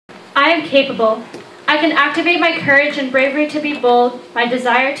am capable. I can activate my courage and bravery to be bold, my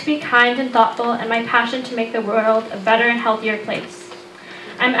desire to be kind and thoughtful, and my passion to make the world a better and healthier place.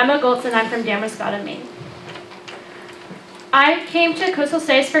 I'm Emma Goltz, and I'm from Damariscotta, Maine. I came to Coastal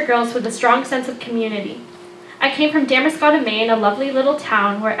Studies for Girls with a strong sense of community. I came from Damariscotta, Maine, a lovely little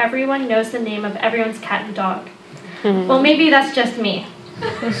town where everyone knows the name of everyone's cat and dog. Well, maybe that's just me.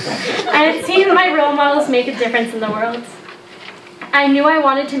 I had seen my role models make a difference in the world. I knew I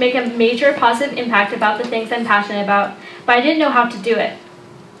wanted to make a major positive impact about the things I'm passionate about, but I didn't know how to do it.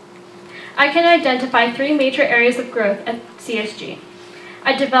 I can identify 3 major areas of growth at CSG.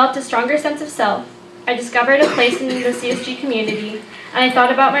 I developed a stronger sense of self, I discovered a place in the CSG community, and I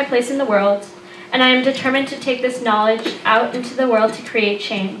thought about my place in the world, and I am determined to take this knowledge out into the world to create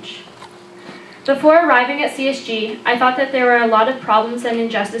change. Before arriving at CSG, I thought that there were a lot of problems and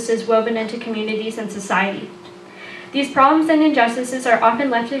injustices woven into communities and society. These problems and injustices are often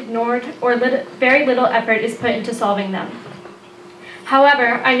left ignored, or very little effort is put into solving them.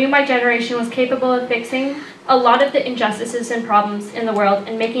 However, I knew my generation was capable of fixing a lot of the injustices and problems in the world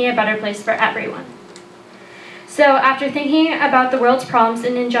and making it a better place for everyone. So after thinking about the world's problems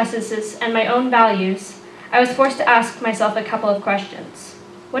and injustices and my own values, I was forced to ask myself a couple of questions.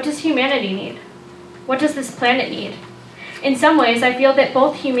 What does humanity need? What does this planet need? In some ways, I feel that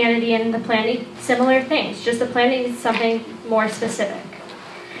both humanity and the planet need similar things, just the planet needs something more specific.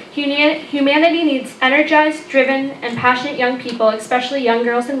 Humanity needs energized, driven, and passionate young people, especially young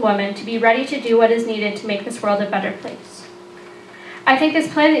girls and women, to be ready to do what is needed to make this world a better place. I think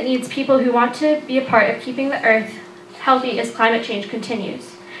this planet needs people who want to be a part of keeping the Earth healthy as climate change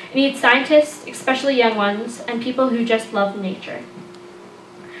continues. It needs scientists, especially young ones, and people who just love nature.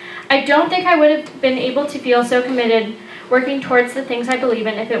 I don't think I would have been able to feel so committed working towards the things I believe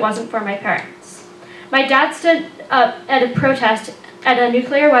in if it wasn't for my parents. My dad stood up at a protest at a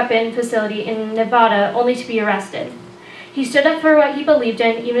nuclear weapon facility in Nevada only to be arrested. He stood up for what he believed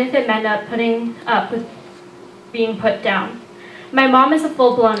in, even if it meant putting up with being put down. My mom is a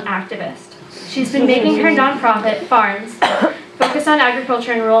full-blown activist. She's been making her nonprofit, Farms, focus on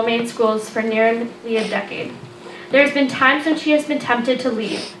agriculture in rural Maine schools for nearly a decade. There's been times when she has been tempted to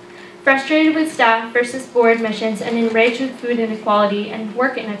leave, frustrated with staff versus board missions and enraged with food inequality and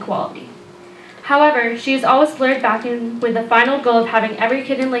work inequality. However, she has always lured back in with the final goal of having every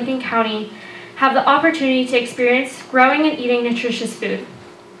kid in Lincoln County have the opportunity to experience growing and eating nutritious food.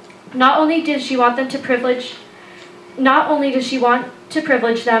 Not only does she want to privilege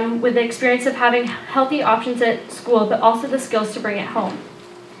them with the experience of having healthy options at school, but also the skills to bring it home.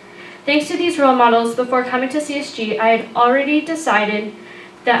 Thanks to these role models, before coming to CSG, I had already decided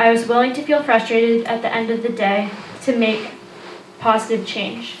that I was willing to feel frustrated at the end of the day to make positive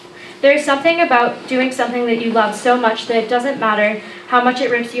change. There is something about doing something that you love so much that it doesn't matter how much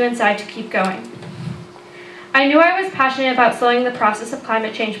it rips you inside to keep going. I knew I was passionate about slowing the process of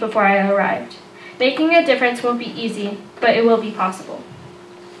climate change before I arrived. Making a difference won't be easy, but it will be possible.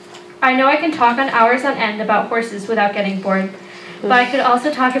 I know I can talk on hours on end about horses without getting bored, but I could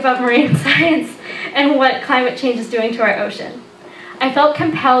also talk about marine science and what climate change is doing to our ocean. I felt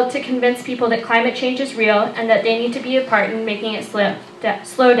compelled to convince people that climate change is real and that they need to be a part in making it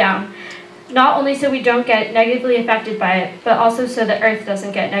slow down, not only so we don't get negatively affected by it, but also so the Earth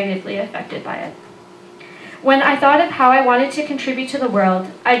doesn't get negatively affected by it. When I thought of how I wanted to contribute to the world,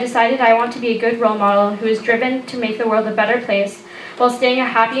 I decided I want to be a good role model who is driven to make the world a better place while staying a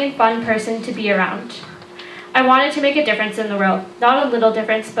happy and fun person to be around. I wanted to make a difference in the world, not a little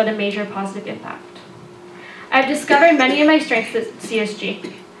difference, but a major positive impact. I've discovered many of my strengths at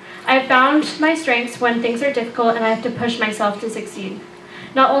CSG. I've found my strengths when things are difficult and I have to push myself to succeed.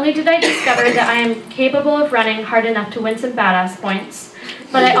 Not only did I discover that I am capable of running hard enough to win some badass points,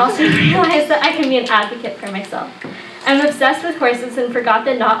 but I also realized that I can be an advocate for myself. I'm obsessed with horses and forgot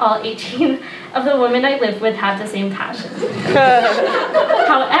that not all 18 of the women I live with have the same passion.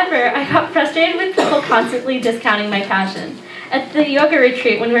 However, I got frustrated with people constantly discounting my passion. At the yoga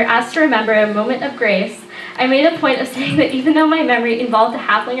retreat, when we were asked to remember a moment of grace, I made a point of saying that even though my memory involved a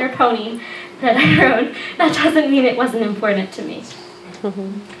halfling or pony that I rode, that doesn't mean it wasn't important to me.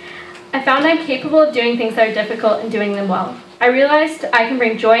 I found I'm capable of doing things that are difficult and doing them well. I realized I can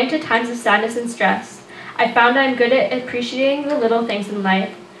bring joy into times of sadness and stress. I found I'm good at appreciating the little things in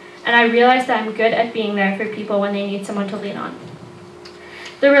life, and I realized that I'm good at being there for people when they need someone to lean on.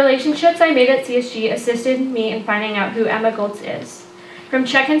 The relationships I made at CSG assisted me in finding out who Emma Goltz is. From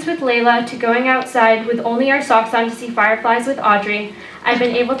check-ins with Layla to going outside with only our socks on to see fireflies with Audrey, I've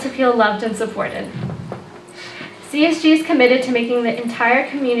been able to feel loved and supported. CSG is committed to making the entire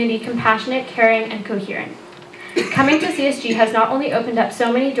community compassionate, caring, and coherent. Coming to CSG has not only opened up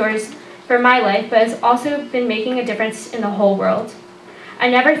so many doors for my life, but has also been making a difference in the whole world. I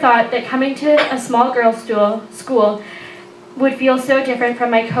never thought that coming to a small girls' school would feel so different from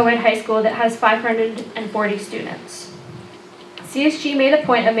my co-ed high school that has 540 students. CSG made a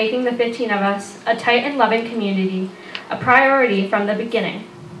point of making the 15 of us, a tight and loving community, a priority from the beginning.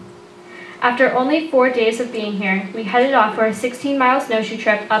 After only 4 days of being here, we headed off for a 16-mile snowshoe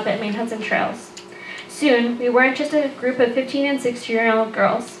trip up at Main Hudson Trails. Soon, we weren't just a group of 15 and 16-year-old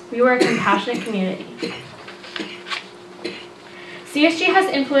girls. We were a compassionate community. CSG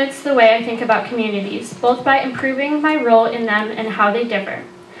has influenced the way I think about communities, both by improving my role in them and how they differ.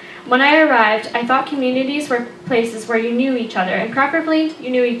 When I arrived, I thought communities were places where you knew each other, and preferably,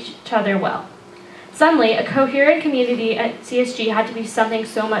 you knew each other well. Suddenly, a coherent community at CSG had to be something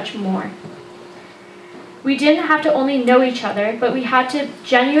so much more. We didn't have to only know each other, but we had to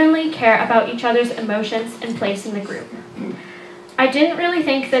genuinely care about each other's emotions and place in the group. I didn't really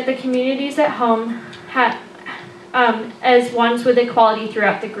think that the communities at home had as ones with equality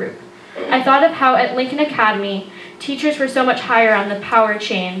throughout the group. I thought of how at Lincoln Academy, teachers were so much higher on the power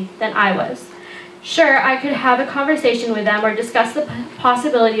chain than I was. Sure, I could have a conversation with them or discuss the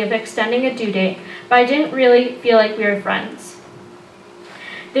possibility of extending a due date, but I didn't really feel like we were friends.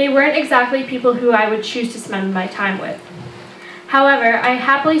 They weren't exactly people who I would choose to spend my time with. However, I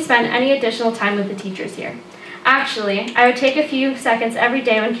happily spent any additional time with the teachers here. Actually, I would take a few seconds every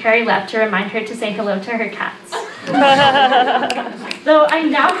day when Carrie left to remind her to say hello to her cats. Though I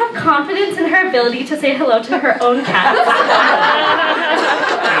now have confidence in her ability to say hello to her own cats.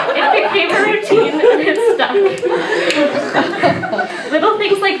 It became a routine and it stuck. Little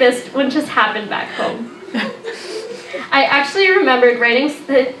things like this wouldn't just happen back home. I actually remembered writing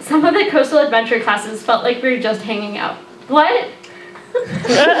that some of the coastal adventure classes felt like we were just hanging out. What?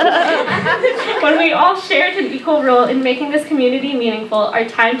 When we all shared an equal role in making this community meaningful, our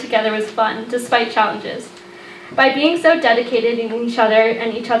time together was fun, despite challenges. By being so dedicated in each other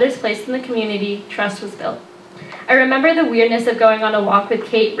and each other's place in the community, trust was built. I remember the weirdness of going on a walk with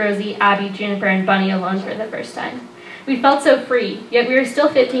Kate, Rosie, Abby, Juniper, and Bunny alone for the first time. We felt so free, yet we were still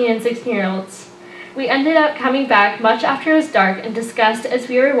 15 and 16-year-olds. We ended up coming back much after it was dark and discussed as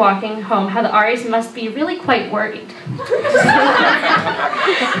we were walking home how the Aries must be really quite worried.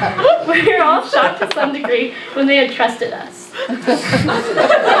 We were all shocked to some degree when they had trusted us.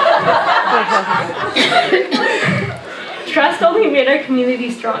 Trust only made our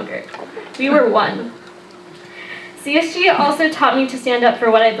community stronger. We were one. CSG also taught me to stand up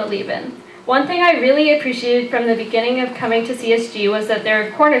for what I believe in. One thing I really appreciated from the beginning of coming to CSG was that there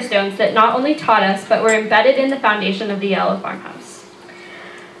are cornerstones that not only taught us, but were embedded in the foundation of the Yellow Farmhouse.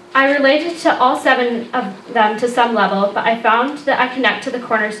 I related to all 7 of them to some level, but I found that I connect to the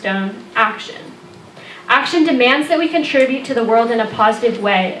cornerstone, action. Action demands that we contribute to the world in a positive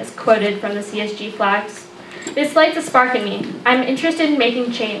way, as quoted from the CSG flags. This lights a spark in me. I'm interested in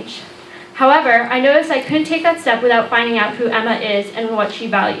making change. However, I noticed I couldn't take that step without finding out who Emma is and what she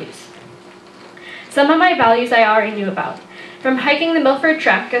values. Some of my values I already knew about. From hiking the Milford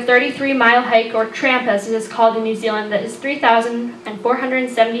Trek, a 33-mile hike, or tramp as it is called in New Zealand, that is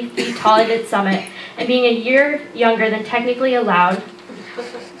 3,470 feet tall at its summit, and being a year younger than technically allowed,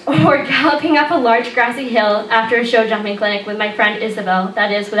 or galloping up a large grassy hill after a show jumping clinic with my friend Isabel,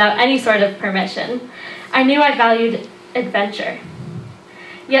 that is, without any sort of permission. I knew I valued adventure.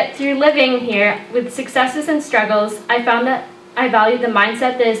 Yet through living here, with successes and struggles, I found that I valued the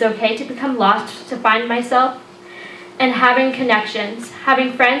mindset that it's okay to become lost, to find myself, and having connections,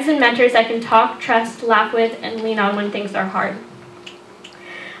 having friends and mentors I can talk, trust, laugh with, and lean on when things are hard.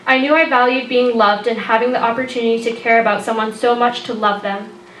 I knew I valued being loved and having the opportunity to care about someone so much to love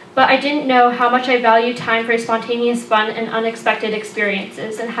them, but I didn't know how much I valued time for spontaneous fun and unexpected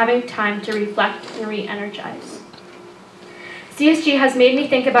experiences, and having time to reflect and re-energize. CSG has made me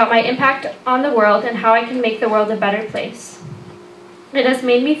think about my impact on the world and how I can make the world a better place. It has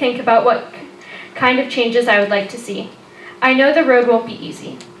made me think about what kind of changes I would like to see. I know the road won't be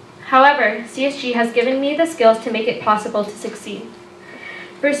easy. However, CSG has given me the skills to make it possible to succeed.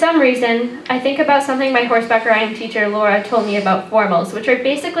 For some reason, I think about something my horseback riding teacher Laura told me about formals, which are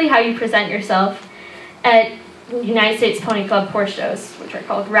basically how you present yourself at United States Pony Club horse shows, which are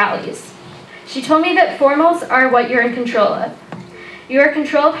called rallies. She told me that formals are what you're in control of. You are in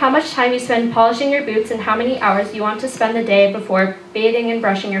control of how much time you spend polishing your boots and how many hours you want to spend the day before bathing and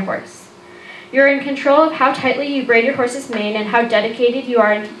brushing your horse. You are in control of how tightly you braid your horse's mane and how dedicated you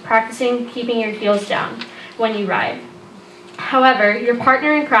are in practicing keeping your heels down when you ride. However, your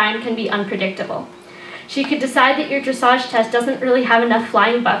partner in crime can be unpredictable. She could decide that your dressage test doesn't really have enough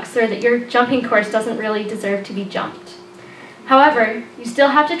flying bucks or that your jumping course doesn't really deserve to be jumped. However, you still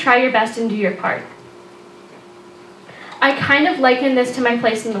have to try your best and do your part. I kind of liken this to my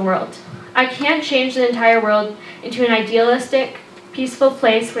place in the world. I can't change the entire world into an idealistic, peaceful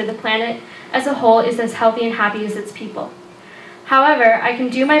place where the planet as a whole is as healthy and happy as its people. However, I can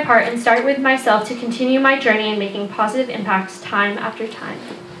do my part and start with myself to continue my journey in making positive impacts time after time.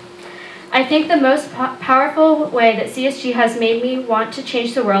 I think the most powerful way that CSG has made me want to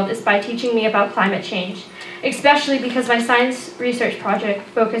change the world is by teaching me about climate change, especially because my science research project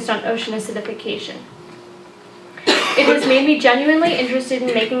focused on ocean acidification. It has made me genuinely interested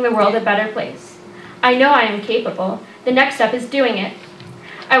in making the world a better place. I know I am capable. The next step is doing it.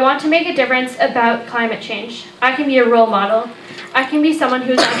 I want to make a difference about climate change. I can be a role model. I can be someone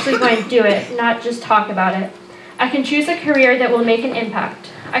who's actually going to do it, not just talk about it. I can choose a career that will make an impact.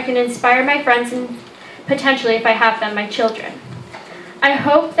 I can inspire my friends and potentially, if I have them, my children. I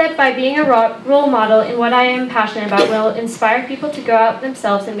hope that by being a role model in what I am passionate about will inspire people to go out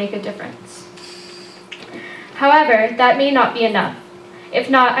themselves and make a difference. However, that may not be enough. If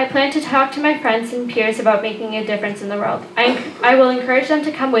not, I plan to talk to my friends and peers about making a difference in the world. I will encourage them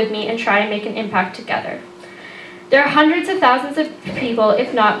to come with me and try and make an impact together. There are hundreds of thousands of people,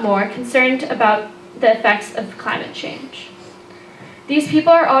 if not more, concerned about the effects of climate change. These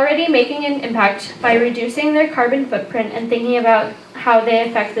people are already making an impact by reducing their carbon footprint and thinking about how they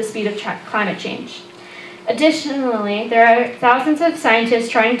affect the speed of climate change. Additionally, there are thousands of scientists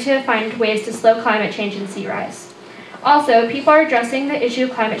trying to find ways to slow climate change and sea rise. Also, people are addressing the issue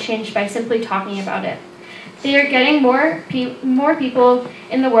of climate change by simply talking about it. They are getting more people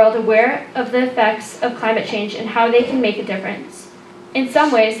in the world aware of the effects of climate change and how they can make a difference. In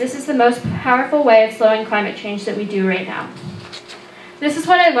some ways, this is the most powerful way of slowing climate change that we do right now. This is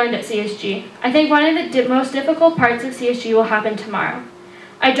what I learned at CSG. I think one of the most difficult parts of CSG will happen tomorrow.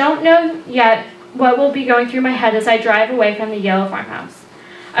 I don't know yet what will be going through my head as I drive away from the Yellow Farmhouse.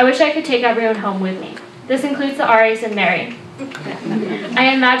 I wish I could take everyone home with me. This includes the Aries and Mary.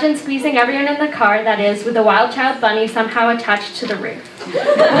 I imagine squeezing everyone in the car, that is, with a wild child bunny somehow attached to the roof.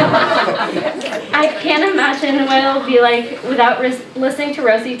 I can't imagine what it'll be like without listening to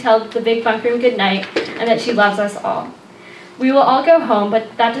Rosie tell the big bunk room goodnight and that she loves us all. We will all go home,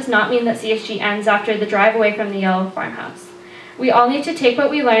 but that does not mean that CSG ends after the drive away from the Yellow Farmhouse. We all need to take what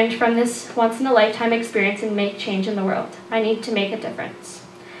we learned from this once-in-a-lifetime experience and make change in the world. I need to make a difference.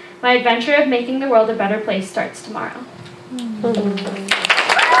 My adventure of making the world a better place starts tomorrow.